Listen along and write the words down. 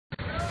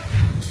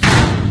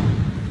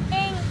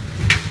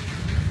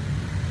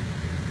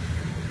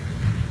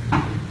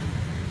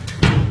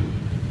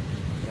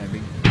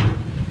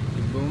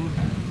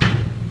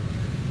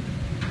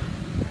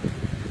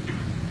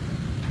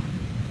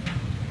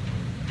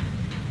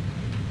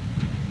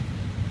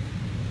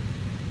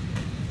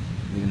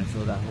You're gonna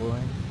fill that hole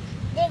in?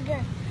 Bigger.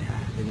 Yeah,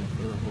 they're gonna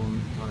fill the hole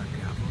in all that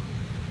gravel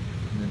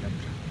in the dump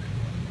truck.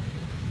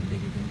 And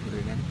then you're gonna put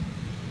it in.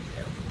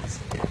 Yeah, put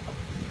this in.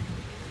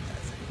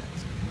 That's it.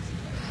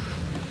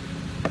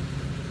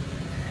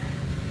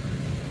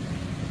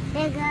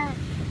 Bigger.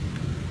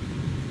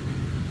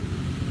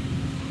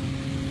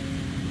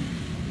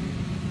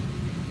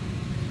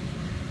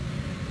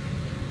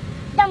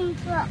 Dump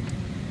truck.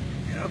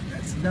 Yep,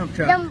 that's the dump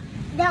truck.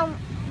 Dump.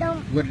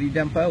 What did he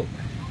dump out?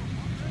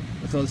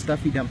 What's all the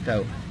stuff he dumped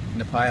out in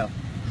the pile?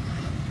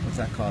 What's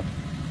that called?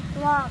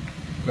 Rock.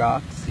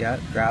 Rocks, yeah,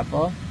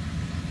 gravel.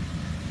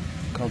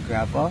 It's called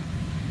gravel.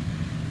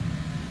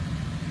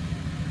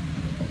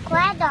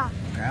 Gravel.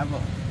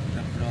 Gravel.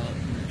 Dump it all out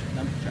in the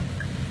dump truck.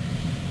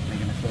 They're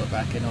gonna fill it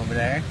back in over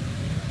there.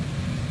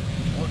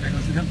 Oh, there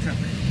goes the dump truck.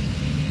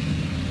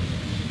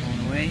 Going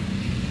away.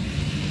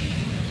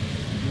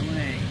 Going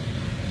away.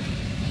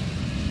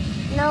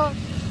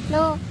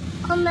 No,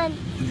 come on.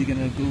 Is he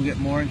gonna go get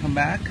more and come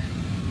back?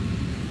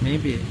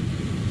 Maybe.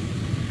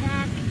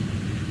 Back.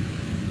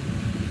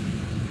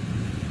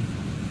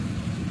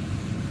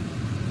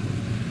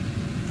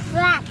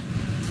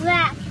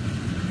 Flat.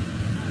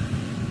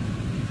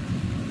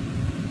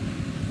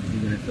 You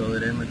gonna fill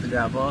it in with the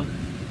gravel?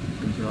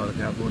 Can put all the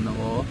gravel in the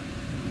hole?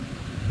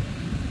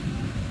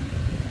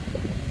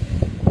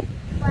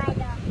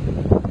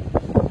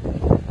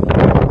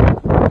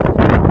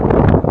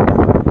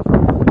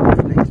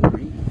 Nice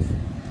breeze.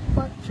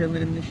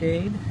 Chilling in the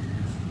shade,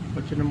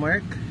 watching them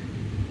work.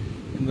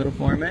 And little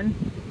foreman.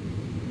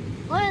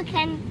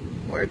 Working.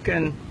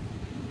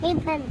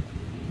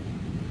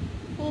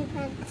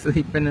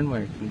 Sleeping and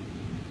working.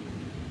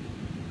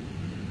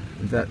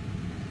 Is that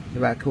the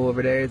backhoe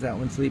over there? Is that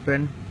one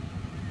sleeping?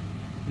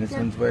 And this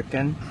one's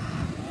working.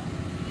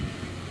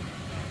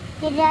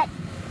 Did that?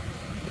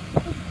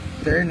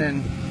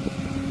 Turning.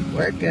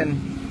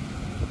 Working.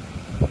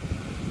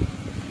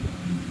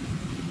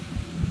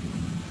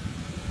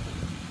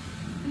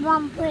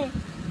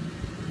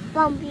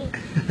 Bumpy.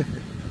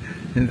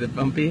 Is it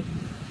bumpy?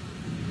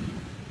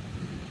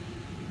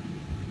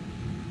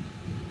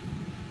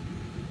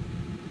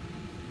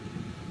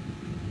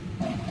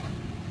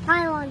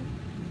 Pylon.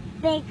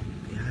 Big.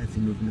 Yeah, is he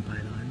moving the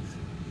pylons?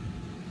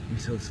 You're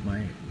so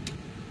smart.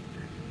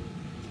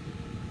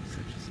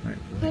 Such a smart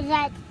boy. Did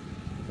that?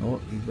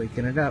 Oh, he's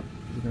waking it up.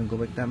 He's gonna go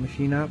wake that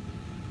machine up.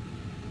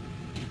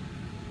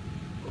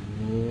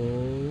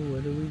 Oh,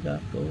 what do we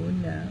got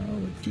going now?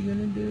 What's he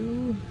gonna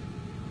do?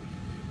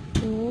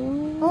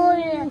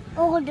 Oh.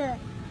 Order.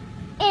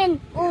 In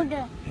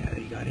order. Yeah,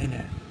 he got in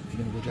it. Is he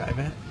gonna go drive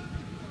it?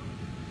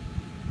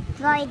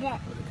 Drive it.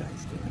 What the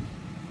guy's doing?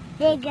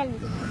 Digging.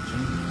 Good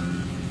watching.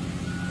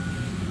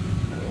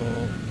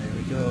 Oh, there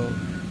we go.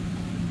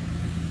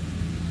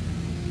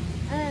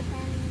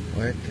 Urban.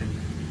 Working.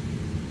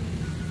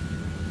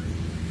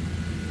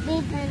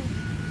 Beeping.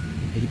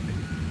 Beeping.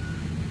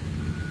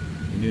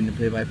 You doing the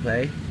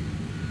play-by-play?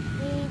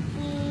 Beep,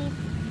 beep.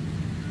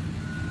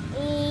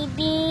 Beep,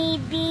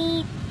 beep,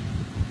 beep.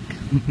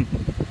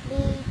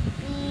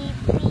 Beep, beep,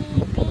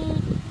 beep,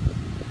 beep.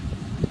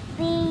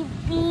 Beep,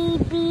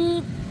 beep,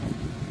 beep.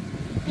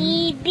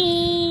 Beep,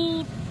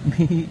 beep.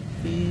 Beep,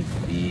 beep,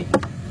 beep.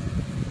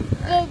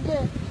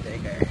 Digger.